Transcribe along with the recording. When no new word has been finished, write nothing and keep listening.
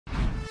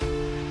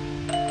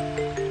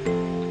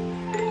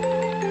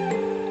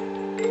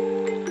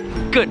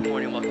Good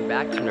morning, welcome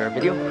back to another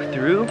video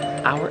through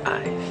our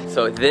eyes.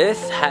 So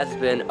this has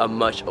been a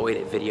much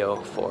awaited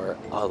video for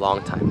a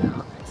long time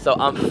now. So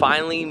I'm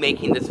finally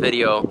making this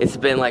video. It's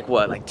been like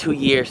 2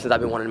 years since I've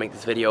been wanting to make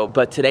this video,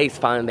 but today's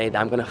finally the day that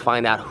I'm gonna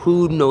find out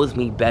who knows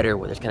me better,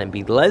 whether it's gonna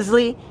be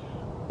Leslie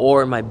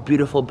or my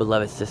beautiful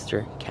beloved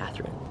sister,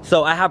 Catherine.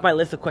 So I have my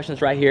list of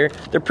questions right here.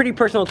 They're pretty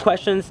personal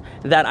questions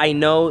that I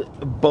know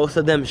both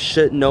of them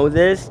should know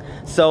this.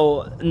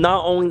 So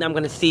not only I'm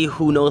gonna see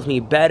who knows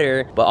me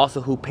better, but also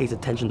who pays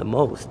attention the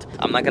most.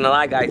 I'm not gonna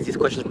lie guys, these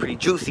questions are pretty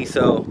juicy,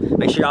 so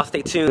make sure y'all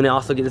stay tuned and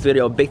also give this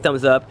video a big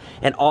thumbs up.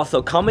 And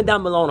also comment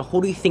down below on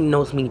who do you think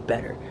knows me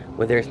better,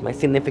 whether it's my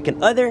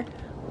significant other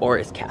or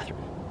it's Catherine.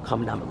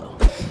 Comment down below.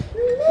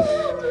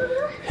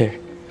 Here.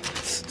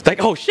 It's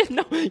like, oh shit,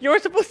 no, you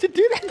weren't supposed to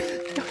do that.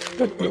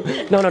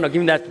 No,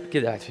 give me that,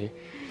 give that to you.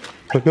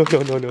 No.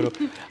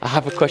 I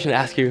have a question to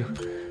ask you.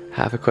 I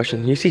have a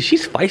question. You see,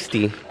 she's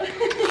feisty.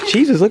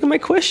 Jesus, look at my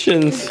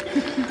questions.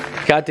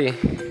 Kati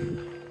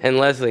and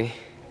Leslie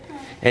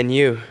and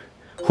you.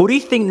 Who do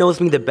you think knows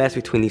me the best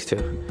between these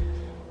two?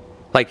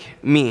 Like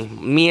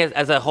me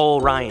as a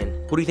whole Ryan.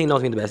 Who do you think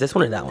knows me the best? This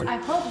one or that one? I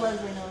hope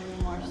Leslie knows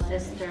me more,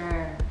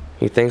 sister.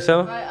 You think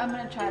so? I'm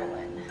gonna try to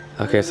win.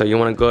 Okay, so you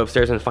want to go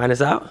upstairs and find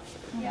us out?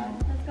 Yeah,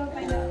 let's go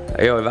find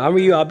out. Yo, if I were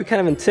you, I'll be kind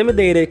of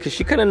intimidated because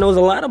she kind of knows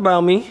a lot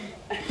about me.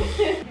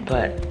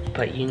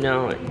 But you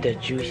know the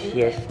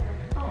juiciest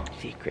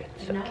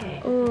secrets,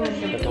 okay? Ooh. But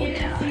don't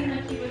tell her.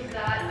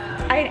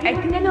 I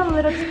think I know a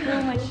little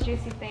too much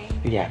juicy things.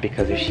 Yeah,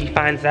 because if she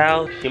finds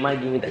out, she might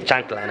give me the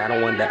chancla, and I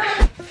don't want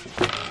that.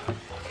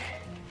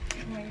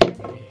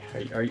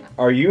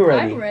 Are you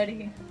ready? I'm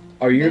ready.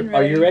 Are you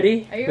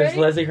ready? Are you Miss ready?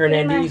 Leslie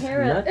Hernandez?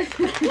 Stop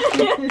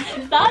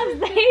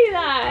saying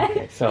that.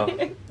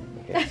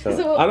 Okay,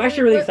 so I'm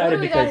actually really excited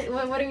because hold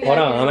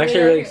on,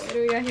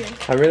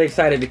 I'm really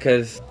excited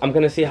because I'm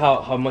gonna see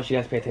how much you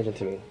guys pay attention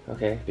to me,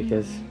 okay?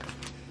 Because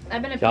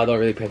y'all don't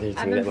really pay attention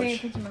to me that much. I've been paying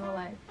attention my whole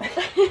life.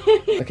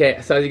 Okay,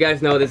 so as you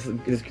guys know, this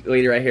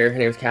lady right here, her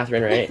name is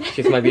Catherine, right?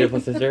 She's my beautiful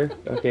sister.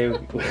 Okay,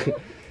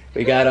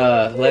 we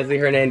got Leslie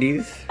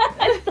Hernandez,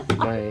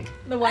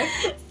 The wife.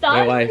 Stop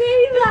my wife.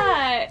 saying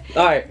that.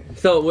 All right,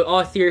 so with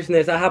all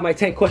seriousness, I have my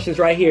 10 questions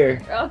right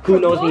here. Oh, who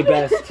knows me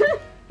best?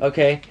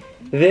 Okay,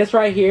 this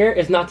right here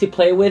is not to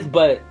play with,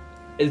 but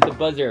is the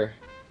buzzer.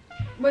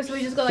 Wait, so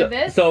we just go like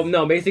this? So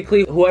no,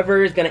 basically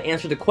whoever is gonna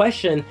answer the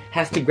question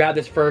has to grab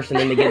this first, and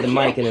then they get the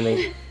mic, and then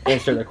they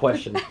answer their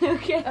question.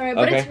 Okay. Alright,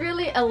 but Okay. it's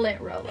really a lit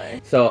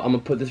roller. So I'm gonna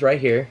put this right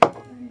here.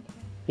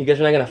 You guys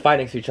are not gonna fight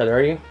next to each other,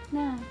 are you?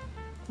 No.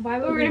 Why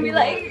would We're we gonna be do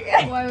like.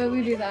 that? Why would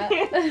we do that?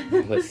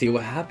 Let's see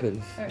what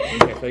happens.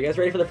 Alright. Okay, so you guys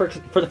ready for the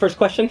first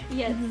question?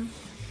 Yes.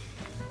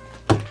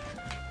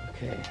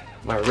 Okay,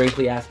 my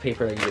wrinkly ass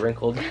paper that you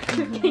wrinkled.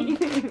 Okay.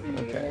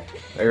 Okay,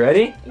 are you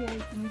ready? Yes.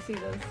 Let me see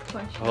those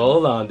questions.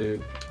 Hold on,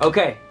 dude.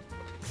 Okay,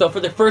 so for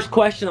the first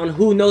question on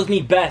who knows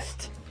me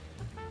best,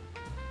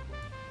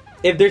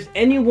 if there's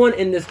anyone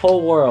in this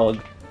whole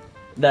world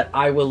that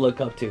I will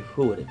look up to,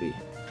 who would it be?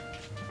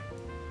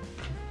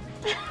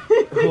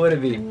 Who would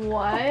it be?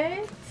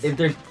 What? If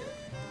there's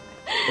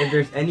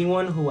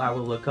anyone who I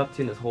will look up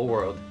to in this whole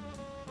world,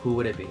 who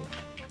would it be?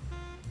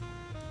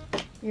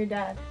 Your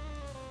dad.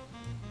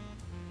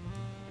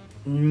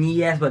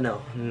 Yes, but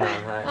no. No,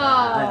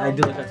 I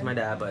do look up to my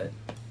dad, but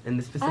in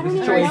this specific don't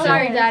know. Sorry, situation.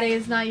 sorry, Daddy,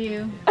 it's not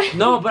you.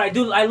 No, but I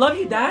do. I love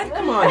you, Dad.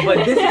 Come on,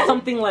 but this is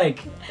something like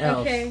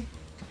else. Okay.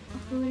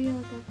 Who do you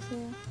look up to?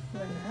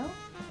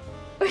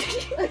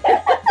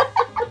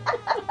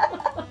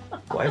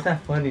 Why is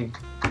that funny?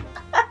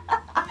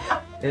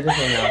 It is right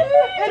now.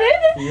 It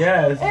is?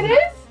 Yes. It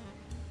is?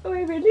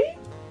 Wait, really?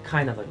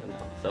 Kind of like a no.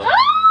 So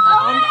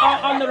Oh,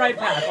 on the right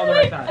path. On the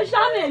right a path.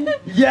 shaman.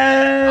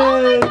 Yes.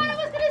 Oh my god, I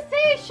was gonna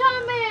say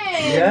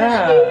shaman!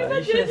 Yeah.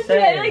 You should have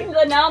said. Like,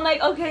 now I'm like,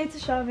 okay, it's a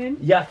shaman.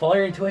 Yeah, follow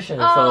your intuition.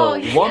 Oh, So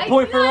yeah, 1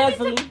 point for I need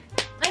to- Leslie.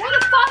 I need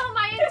to follow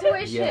my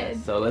intuition. Yes.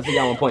 So Leslie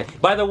got 1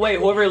 point. By the way,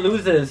 whoever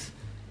loses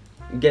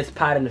gets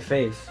pat in the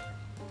face.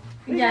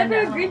 We Yeah,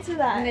 never no. agreed to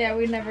that. Yeah,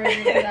 we never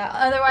agreed to that.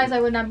 Otherwise, I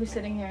would not be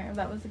sitting here if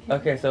that was the case.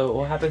 Okay, so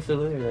what happens to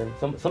the loser then?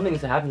 Something needs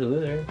to happen to the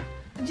loser.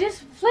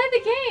 Just play the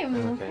game.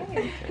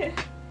 Okay.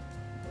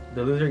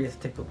 The loser gets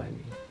tickled by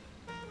me.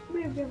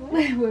 Wait,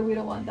 we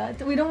don't want that.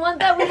 We don't want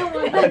that. We don't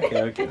want that.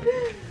 Okay.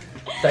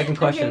 Second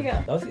question. Okay, go.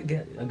 That was a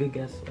good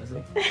guess,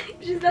 Leslie.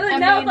 She said it I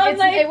now, mean, so I'm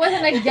like. it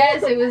wasn't a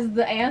guess. It was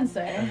the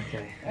answer.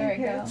 Okay. There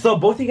we go. So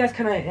both of you guys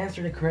kind of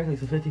answered it correctly,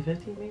 so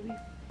 50-50 maybe?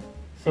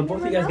 So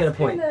both of you guys get a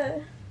point.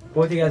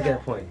 Both of you guys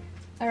get a point.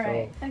 All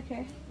right.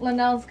 Okay.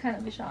 Linnell's kind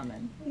of the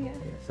shaman. Yeah. Yeah,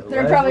 so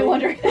They're probably Leslie-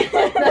 wondering.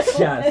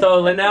 Yeah, so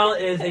Linnell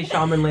is a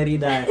shaman lady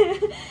that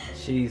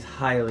she's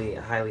highly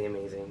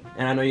amazing.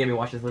 And I know you're gonna be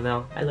watching this,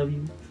 Linnell. I love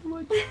you so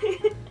much.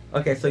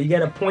 Okay, so you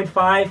get a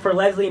 0.5 for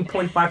Leslie and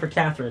 0.5 for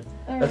Catherine.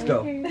 Let's go.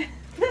 Okay.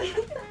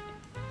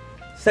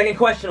 Second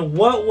question,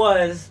 what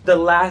was the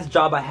last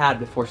job I had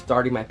before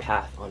starting my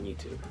path on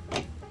YouTube?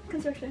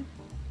 Construction.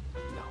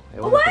 No,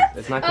 it wasn't. What?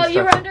 It's not Oh,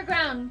 you construction. were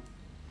underground.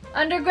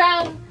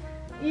 Underground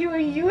You were.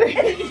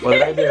 What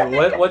did I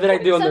do? What did I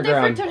do Something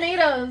underground? for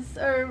tornadoes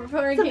or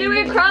for So they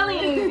were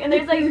crawling, and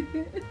there's like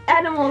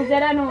animals,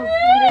 dead animals.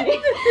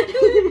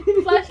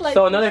 Flashlight.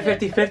 So another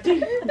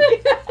 50-50?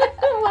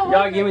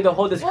 Y'all gave me the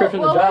whole description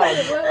of the job.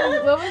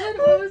 What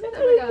was it? I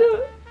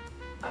forgot.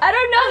 I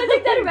don't know. There's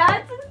like dead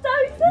rats and stuff.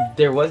 You said?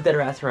 There was dead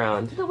rats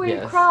around. So where you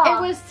yes.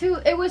 crawl?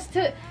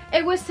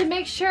 It was to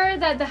make sure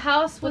that the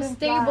house was Wouldn't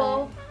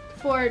stable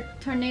for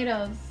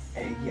tornadoes.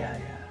 Yeah.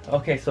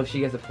 Okay, so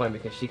she gets a point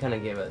because she kind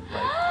of gave it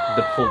like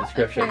the full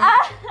description. Okay.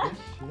 Good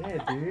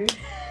shit, dude.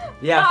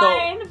 Yeah,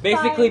 Fine, so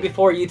basically fine.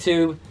 before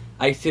YouTube,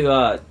 I used to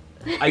go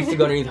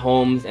underneath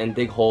homes and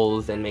dig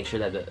holes and make sure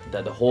that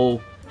the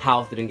whole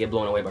house didn't get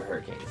blown away by a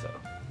hurricane. So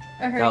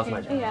A that was my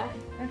hurricane. job.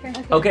 Yeah. Okay.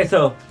 Okay,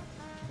 so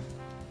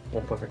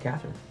 1 point for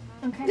Catherine.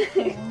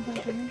 Okay.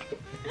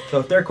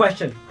 So third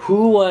question: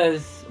 who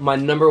was my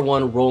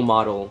 #1 role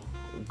model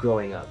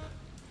growing up?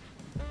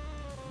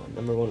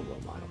 My #1 role model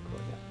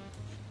growing up.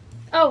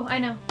 Oh, I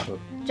know. Who?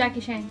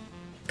 Jackie Chan.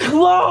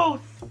 Close.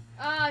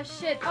 Oh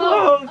shit.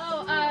 Close.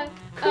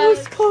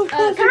 Close.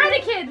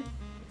 Karate Kid.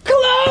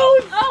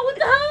 Close. Oh, what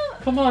the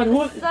hell? Come on,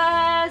 who?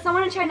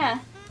 Someone in China.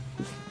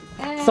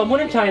 Someone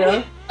in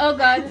China. Oh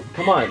god.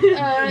 Come on.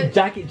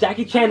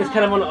 Jackie Chan is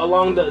kind of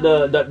along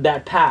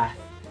that path.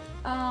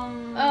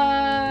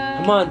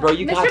 Come on, bro,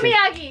 you got Mr. this.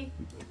 Miyagi.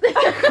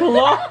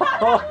 Close.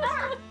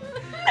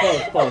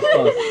 Close.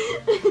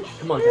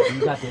 Come on, Catherine,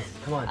 you got this.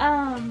 Come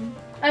on.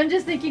 I'm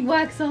just thinking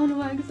wax on,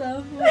 wax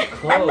off.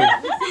 Close.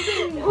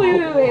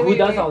 Who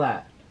does all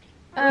that?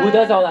 Who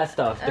does all that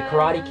stuff? The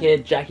Karate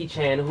Kid, Jackie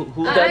Chan.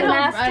 Who's I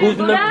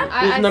the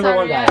don't- number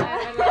one sorry, guy?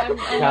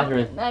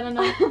 Catherine. I don't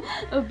know.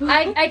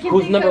 I can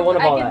Who's think number of, one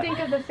of all I can that? think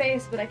of the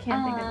face, but I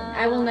can't think of them.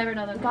 I will never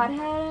know them.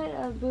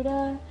 Godhead,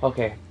 Buddha.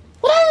 Okay.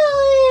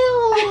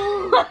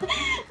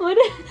 What?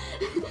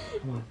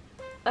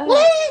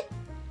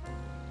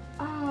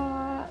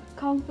 Come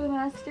Kung Fu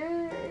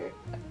Master.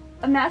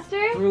 A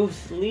master?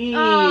 Bruce Lee.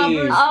 Oh,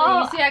 Bruce Lee.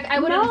 Oh, See, I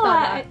wouldn't have thought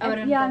that. I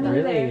wouldn't have thought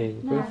that. Really?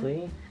 No. Bruce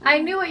Lee? I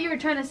knew what you were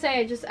trying to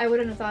say. I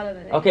wouldn't have thought of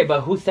it. Okay,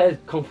 but who says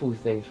Kung Fu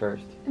things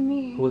first?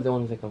 Me. Who was the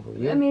one who said Kung Fu?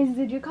 You? I mean,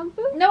 did you Kung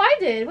Fu? No, I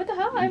did. What the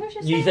hell? I was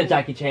just You saying. said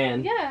Jackie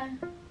Chan. Yeah.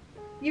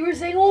 You were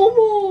saying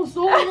almost.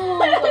 I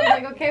was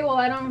like, okay, well,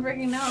 I don't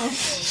freaking know.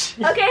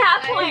 Okay,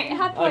 half point.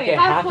 Okay,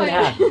 half and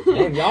half.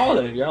 Damn, y'all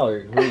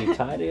are really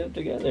tied up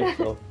together.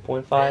 So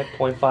 0.5,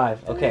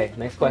 0.5. Okay,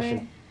 next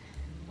question.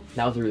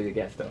 That was a really good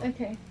guess, though.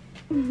 Okay.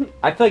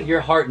 I feel like your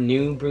heart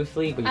knew Bruce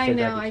Lee, but you I said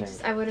know. Jackie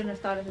Chan. I wouldn't have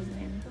thought of his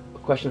name.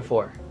 Question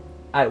 4.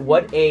 At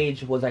what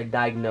age was I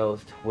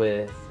diagnosed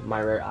with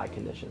my rare eye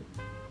condition?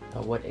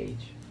 At what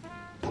age?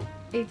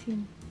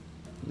 18.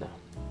 No.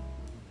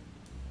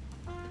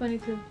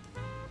 22.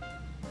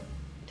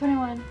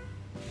 21.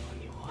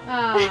 21.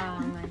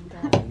 Oh my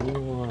god.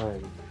 21.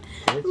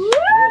 Good I shit,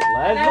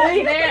 was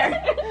Leslie.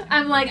 there.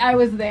 I'm like, I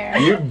was there.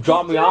 You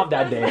dropped me off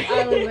that day.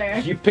 I was there.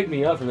 You picked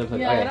me up from the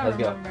place. Yeah, Okay, I don't let's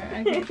remember.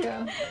 I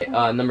can go.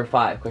 go. Number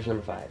 5. Question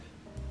number 5.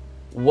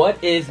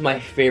 What is my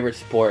favorite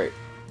sport?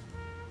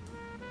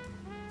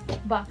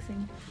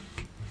 Boxing.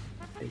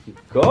 There you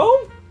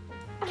go.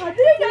 How did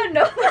I not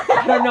know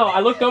that? I don't know. I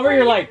looked over.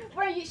 You're like,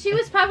 She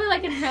was probably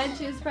like in head.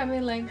 She was probably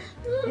like,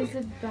 is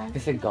it boxing?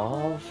 is it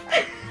golf?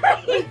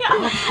 Yeah.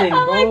 Boxing,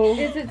 I'm bro. like,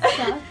 Is it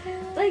soccer?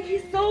 like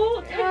he's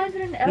so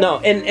talented and No,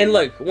 and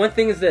look, one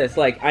thing is this,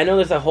 like, I know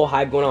there's a whole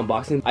hype going on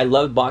boxing. I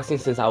loved boxing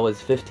since I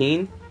was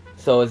 15,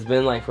 so it's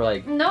been like for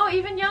like... No,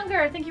 even younger.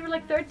 I think you were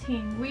like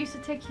 13. We used to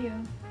take you.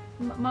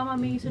 Mama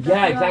and me used to drop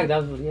Yeah, you exactly,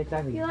 off. that was, yeah,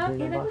 exactly. You During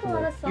the did a boxing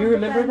lot day. of You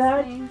remember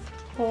that? things.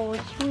 Oh,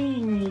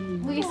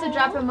 sweet. We used to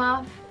drop him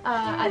off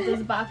at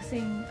this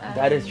boxing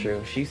That is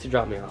true. She used to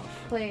drop me off.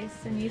 place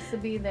and used to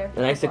be there.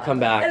 And I used to come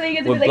And back then you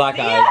get to with be like, black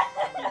 "See eyes.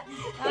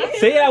 ya?"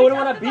 See ya, I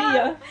wouldn't want to be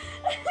ya.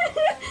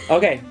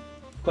 Okay,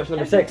 question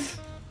number 6.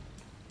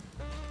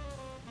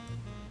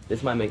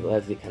 This might make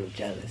Leslie kind of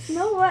jealous.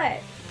 No, what?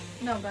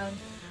 No, God.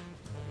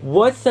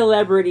 What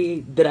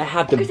celebrity did I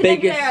have the Christina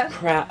biggest Aguilera.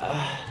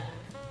 crowd?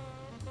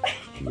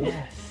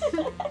 Yes.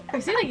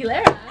 Christina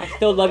Aguilera. I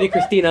still love you,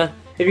 Christina.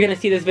 If you're gonna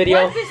see this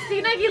video, What,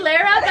 Christina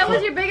Aguilera? That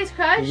was your biggest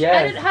crush?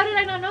 Yes. How did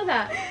I not know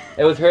that?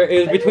 it was her. It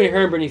was between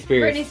her and Britney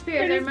Spears. Britney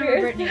Spears. I Britney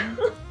remember Spears.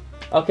 Britney.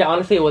 Okay,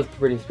 honestly, it was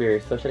Britney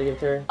Spears. So should I give it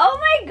to her? Oh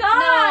my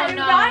god,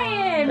 No.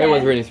 Ryan! It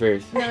was Britney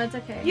Spears. No, it's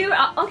okay. You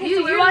okay? You-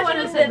 So we you're were the one watching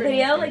who the said Britney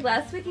video Spears. like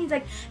last week, and he's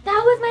like, "That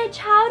was my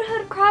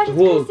childhood crush, it's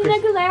Whoa, Christina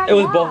Aguilera." It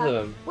was Yeah. both of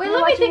them. Wait, We're let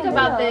me watching think the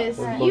about video. this.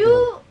 Right.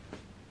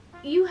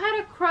 You had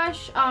a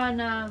crush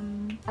on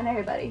On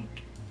everybody.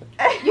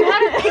 you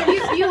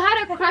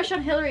had a crush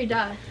on Hillary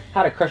Duff.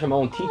 Had a crush on my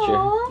own teacher.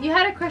 Aw. You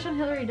had a crush on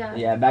Hillary Duff.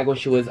 Yeah, back when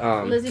she was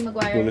Lizzie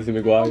McGuire. Lizzie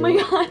McGuire. Oh my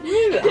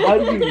god. How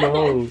do you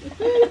know?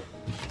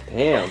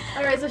 Damn.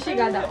 All right, so she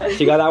got that one.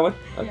 She got that one.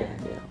 Okay.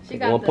 Yeah. Yeah. She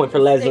got 1 the point for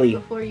stick Leslie.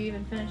 before you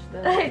even finished the.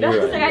 I know.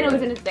 You're It's like right, I know you're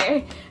who's gonna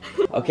stay.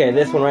 Okay,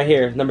 this one right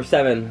here, number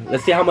 7.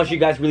 Let's see how much you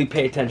guys really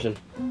pay attention.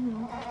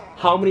 Mhm.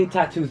 How many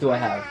tattoos do I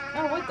have?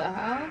 Oh, what the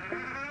hell?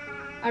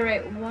 All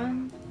right,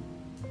 1.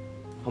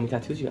 How many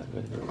tattoos you got?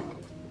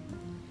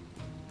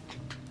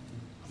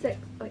 6.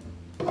 Wait.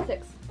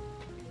 6.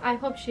 I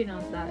hope she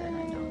knows that and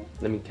I don't.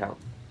 Let me count.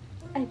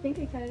 I think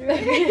I got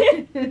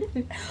it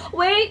right.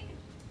 Wait.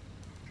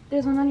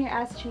 There's one on your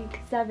ass cheek.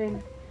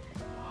 7.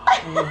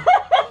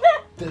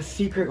 The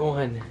secret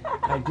one.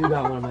 I do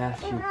got one on my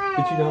ass cheek.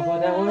 Did you know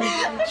about that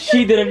one?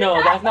 She didn't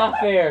know. That's not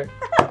fair.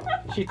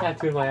 She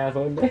tattooed my ass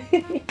one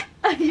day.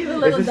 Are you a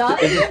little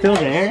dog? Is it still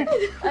there?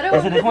 I don't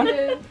Is it this one?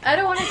 I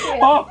don't want to say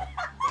it. Oh!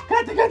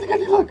 Kathy,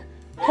 look!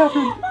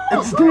 Catherine,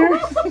 it's there!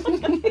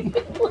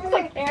 Looks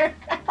like hair.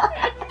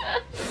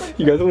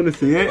 You guys want to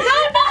see it? No.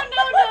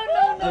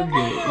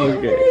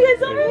 Okay. You guys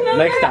don't remember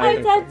Next time.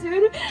 I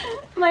tattooed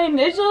my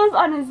initials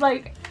on his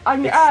on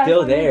your It's ass.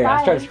 still on your there. I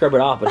thigh. tried to scrub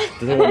it off, but it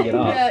doesn't want to get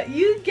off. Yeah,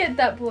 you get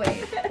that point.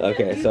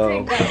 Okay,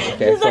 so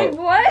He's like,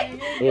 what?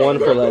 1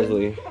 for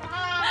Leslie.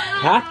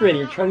 Catherine,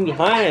 you're trying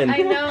behind. I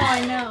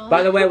know.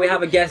 By the way, we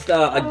have a guest,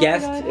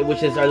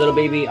 which is our little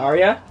baby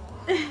Arya.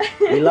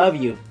 We love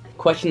you.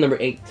 Question number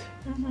 8.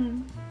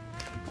 Mm-hmm.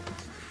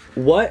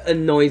 What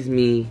annoys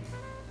me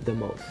the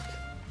most?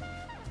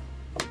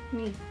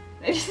 Me.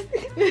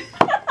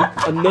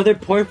 Another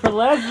point for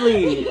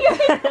Leslie.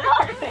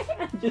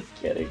 Just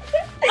kidding.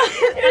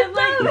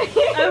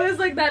 I was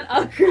like that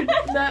awkward.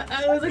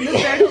 I was like the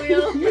third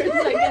wheel for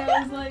a second.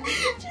 I was like,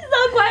 She's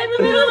so quiet in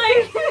the middle,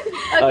 like.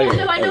 okay,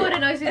 so I know what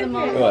annoys you the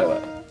most.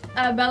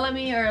 What?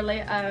 Bellamy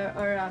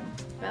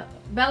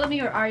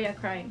Bellamy or Arya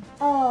crying.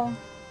 Oh,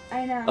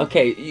 I know.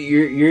 Okay,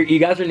 you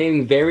guys are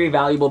naming very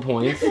valuable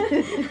points.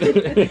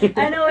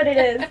 I know what it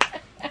is.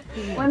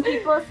 When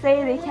people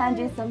say they can't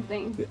do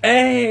something.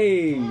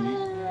 Hey!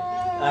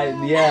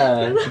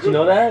 Yeah. Did you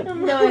know that? No, I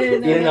didn't know. You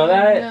didn't know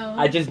that? No.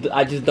 I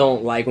just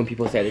don't like when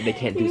people say that they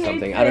can't do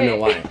something. I don't know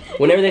why.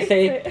 Whenever they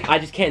say I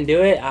just can't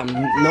do it,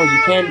 no, you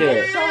can do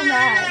it. So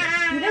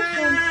mad. You get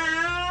so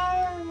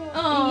mad.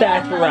 Oh,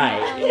 That's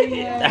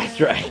right. That's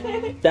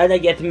right. Dada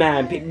gets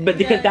mad, but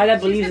because Dada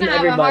believes in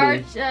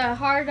everybody. She's gonna have a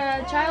hard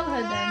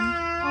childhood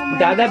then.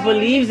 Dada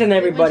believes in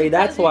everybody.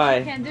 That's If why.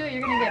 you can't do it,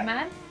 you're gonna get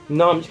mad.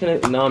 No, I'm just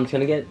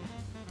gonna get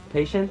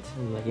patient.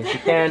 I'm like, yes, you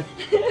can.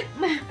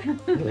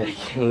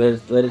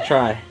 let it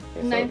try.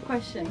 Okay, 9th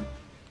question.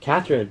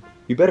 Catherine,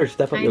 you better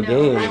step up I your know.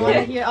 game. I want to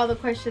man. hear all the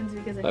questions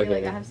because I feel Okay.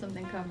 like I have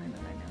something coming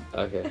that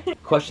I know. Okay.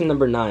 Question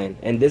number 9,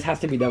 and this has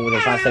to be done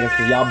within 5 seconds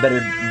because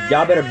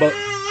y'all better both,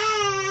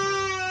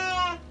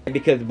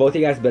 because both of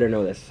you guys better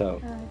know this.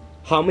 So,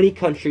 how many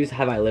countries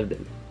have I lived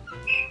in?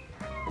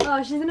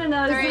 Oh, she's gonna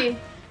know. 3.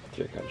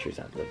 3 countries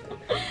I've lived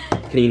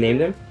in. Can you name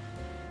them?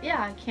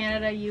 Yeah,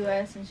 Canada,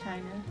 US, and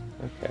China.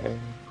 Okay.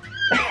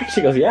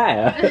 She goes,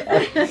 yeah.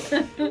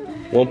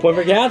 1 point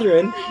for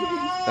Catherine.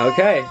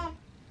 Okay.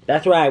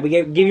 That's right. We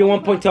give you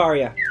 1 point to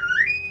Arya.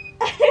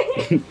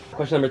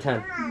 Question number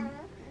 10.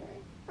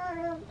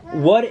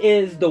 What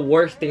is the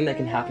worst thing that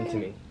can happen to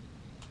me?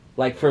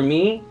 Like for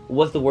me,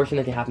 what's the worst thing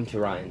that can happen to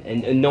Ryan?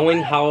 And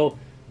knowing how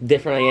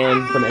different I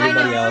am from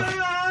everybody else.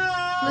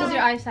 Lose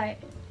your eyesight.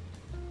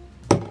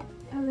 I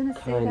was gonna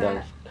say Kind that.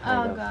 of.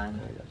 Oh, God.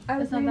 I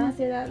was That's not gonna bad.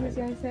 say that. Was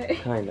gonna say.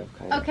 Kind of.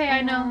 Okay,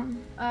 I know.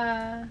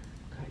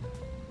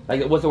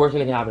 Like, what's the worst thing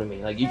that can happen to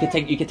me? Like, you can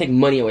take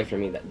money away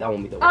from me. That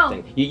won't be the worst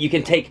thing. You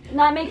can take.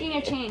 Not making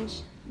a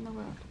change in the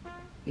world.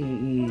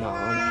 No,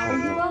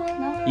 I'm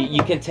trying No.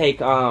 You can take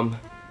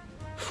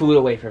food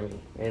away from me,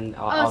 and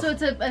so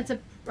it's a.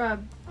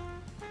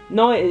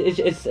 No, it's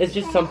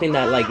just something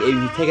that, like, if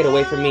you take it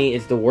away from me,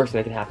 it's the worst thing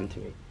that can happen to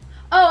me.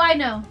 Oh, I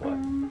know.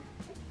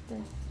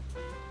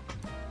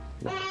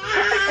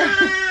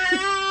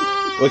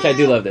 Which I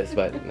do love this,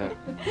 but no.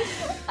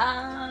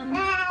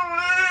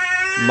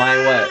 My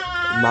what?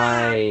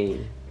 My.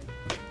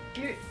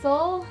 Your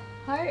Soul,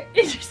 heart.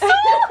 Is your soul?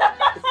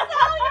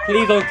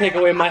 Please don't take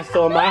away my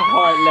soul, my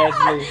heart,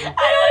 Leslie.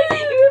 I don't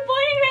think you were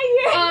pointing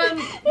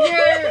right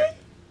here.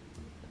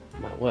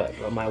 My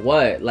what? My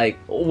what? Like,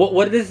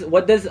 what does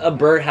a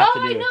bird have to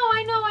do? I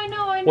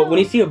know. When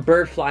you see a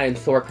bird fly and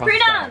soar across the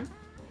sky.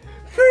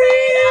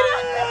 Freedom.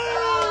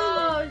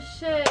 Oh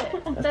shit,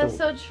 that's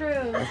so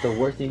true. That's the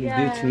worst thing you do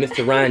to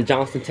Mr. Ryan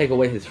Johnson. Take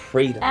away his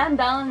freedom. And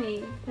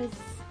Bellamy, because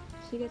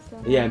she gets so.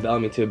 Yeah, and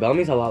Bellamy too.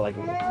 Bellamy's a lot like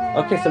me.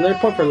 Okay, so another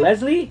point for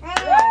Leslie.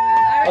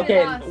 I already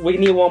Okay, lost. we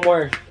need 1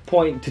 more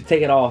point to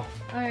take it all.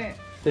 Alright.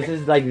 This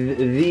is like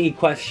the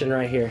question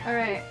right here.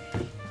 Alright.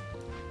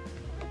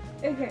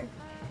 Okay.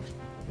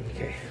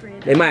 Okay.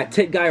 Freedom. Am I a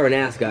tit guy or an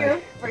ass guy?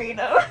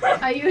 Freedom.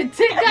 Are you a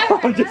tick guy?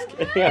 I'm just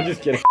kidding. I'm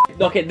just kidding.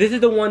 Okay, this is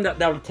the one that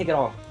will take it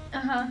all.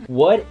 Uh-huh.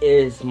 What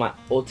is my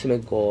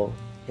ultimate goal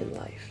in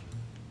life?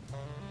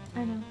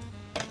 I know.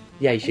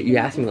 Yeah, you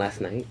asked me last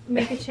night.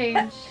 Make a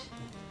change.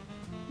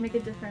 Make a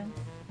difference.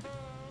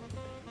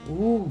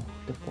 Ooh,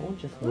 the phone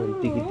just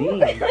went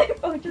ding.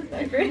 Oh, just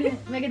vibrated.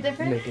 Make a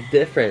difference? Make a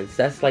difference.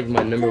 That's like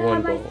my number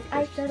 1 goal.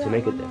 I is said to that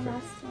make a on the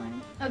difference. last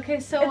one. Okay,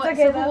 so It's what?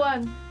 okay, So though. who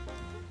won?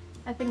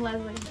 I think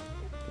Leslie.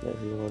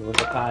 Leslie won with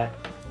the pie.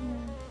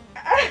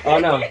 Oh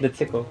no, the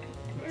tickle.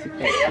 No.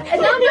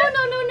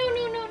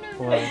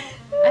 What?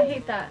 I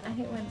hate that. I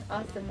hate when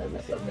Austin does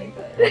that to me.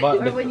 What about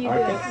Or the when you do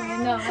it armpit? to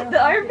me. No, I don't The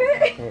like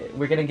armpit? Okay,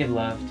 we're gonna give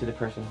love to the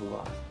person who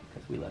lost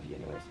because we love you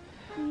anyways.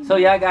 So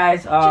yeah,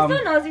 guys. She's so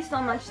nosy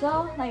so much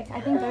though. Like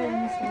I think better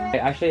than this one.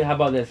 Actually, how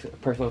about this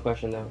personal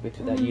question though,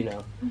 between that you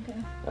know?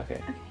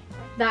 Okay.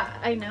 That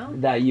I know.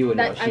 That you would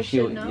know. That I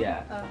should know?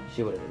 Yeah, Oh.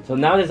 she would have been. So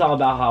now it's all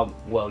about how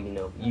well you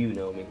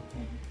know me.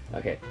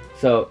 Okay.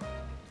 So,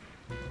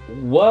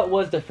 what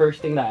was the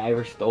first thing that I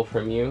ever stole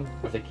from you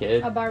as a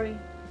kid? A Barbie.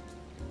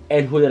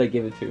 And who did I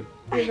give it to?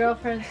 Your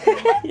girlfriend.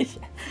 You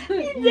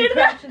did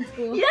that? In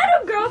school. You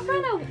had a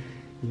girlfriend?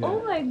 Yeah.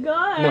 Oh my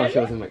god. No, she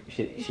wasn't my.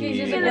 She She's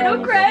just a a little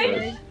girl.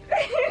 crush.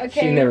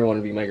 Okay. She never wanted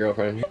to be my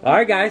girlfriend. All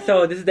right, guys.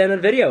 So this is the end of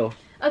the video.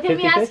 Okay, let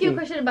me ask you a 50-50.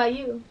 question about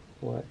you.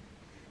 What?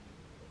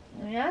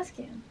 Let me ask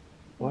you.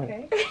 What?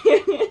 Okay.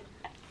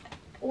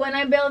 When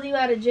I bailed you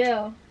out of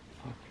jail.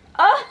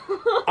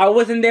 Oh. I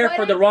wasn't there What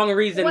for did- the wrong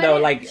reason what though.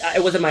 did- Like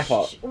it wasn't my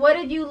fault. What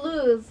did you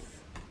lose?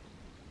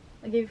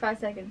 I'll give you 5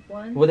 seconds.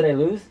 1, What did I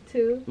lose?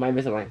 2, My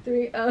Invisalign.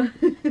 3. Oh.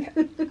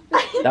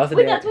 That was the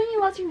Wait, day. that's when you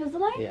lost your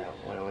Invisalign? Yeah,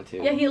 when I went to.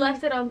 Yeah, he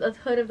left it on the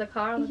hood of the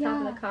car, on the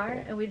top of the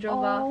car, and we drove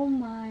off. Oh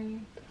my.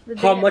 The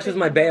day How that much was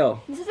my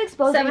bail? This is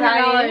exposing $700.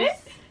 Ryan.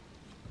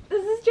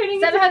 This is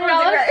turning into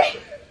 $700.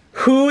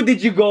 Who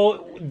did you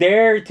go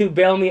there to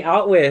bail me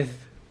out with?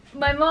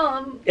 My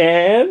mom.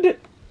 And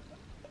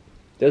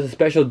there's a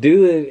special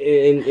dude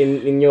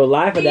in your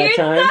life at that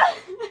time.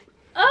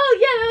 Oh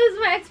yeah, that was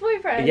my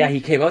ex-boyfriend. Yeah, he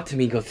came up to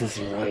me and goes,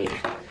 "Listen, Ryan,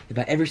 if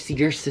I ever see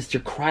your sister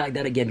cry like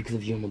that again because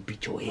of you, I'm gonna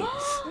beat your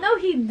ass." No,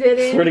 he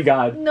didn't. Swear to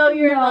God. No,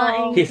 you're No.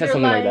 lying. He said You're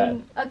something like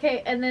lying.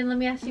 Okay, and then let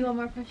me ask you one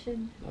more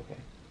question. Okay.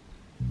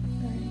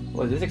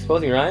 Was this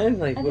exposing Ryan?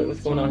 Like,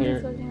 what's going on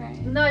here?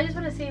 No, I just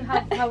want to see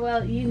how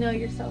well you know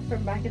yourself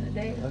from back in the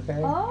day.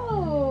 Okay.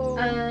 Oh.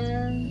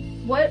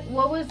 What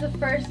was the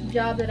first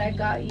job that I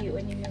got you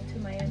when you moved to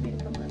Miami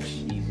to come live?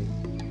 Easy.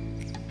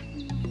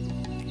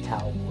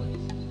 Towel boy.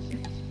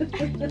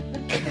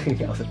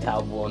 I was a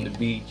towel boy on the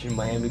beach in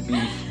Miami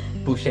Beach.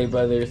 Boucher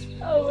Brothers.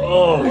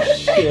 Oh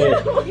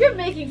shit. You're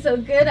making so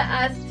good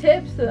ass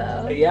tips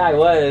though. Yeah, I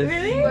was.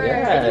 Really? You were,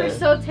 Yeah. you were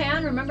so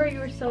tan. Remember, you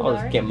were so I was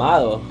dark.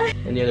 quemado.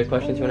 Any other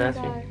questions you want to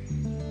ask me?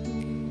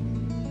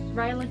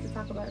 Ryan likes to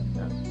talk about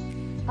himself.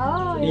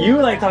 Oh. You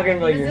like talking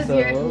about This is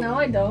yourself. your, no,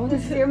 I don't.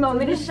 This is your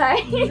moment to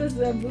shine. This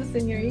is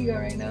boosting your ego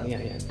right now.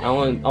 Yeah. I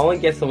want to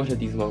get so much of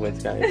these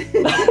moments, guys.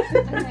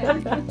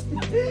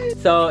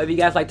 So if you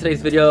guys like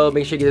today's video,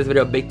 make sure you give this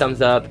video a big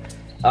thumbs up.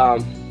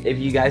 If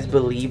you guys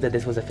believe that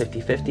this was a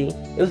 50-50,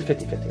 it was a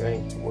 50-50,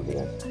 right? What do you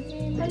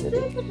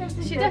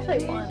guys? She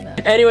definitely won though.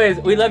 Anyways,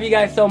 we love you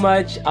guys so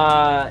much,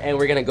 and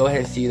we're gonna go ahead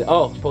and see you.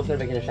 Oh, post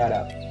notification shout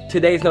out.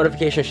 Today's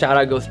notification shout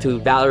out goes to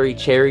Valerie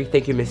Cherry.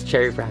 Thank you, Miss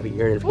Cherry, for having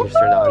your notifications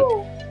turned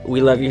on.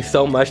 We love you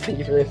so much. Thank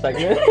you for this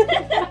segment.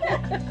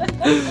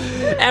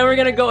 And we're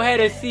gonna go ahead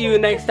and see you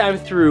next time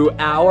through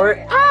our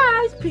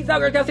eyes. Peace out,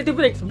 guys. Stay tuned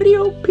for the next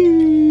video.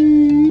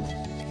 Peace.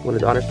 One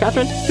of the honors,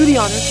 Catherine. Do the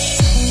honors.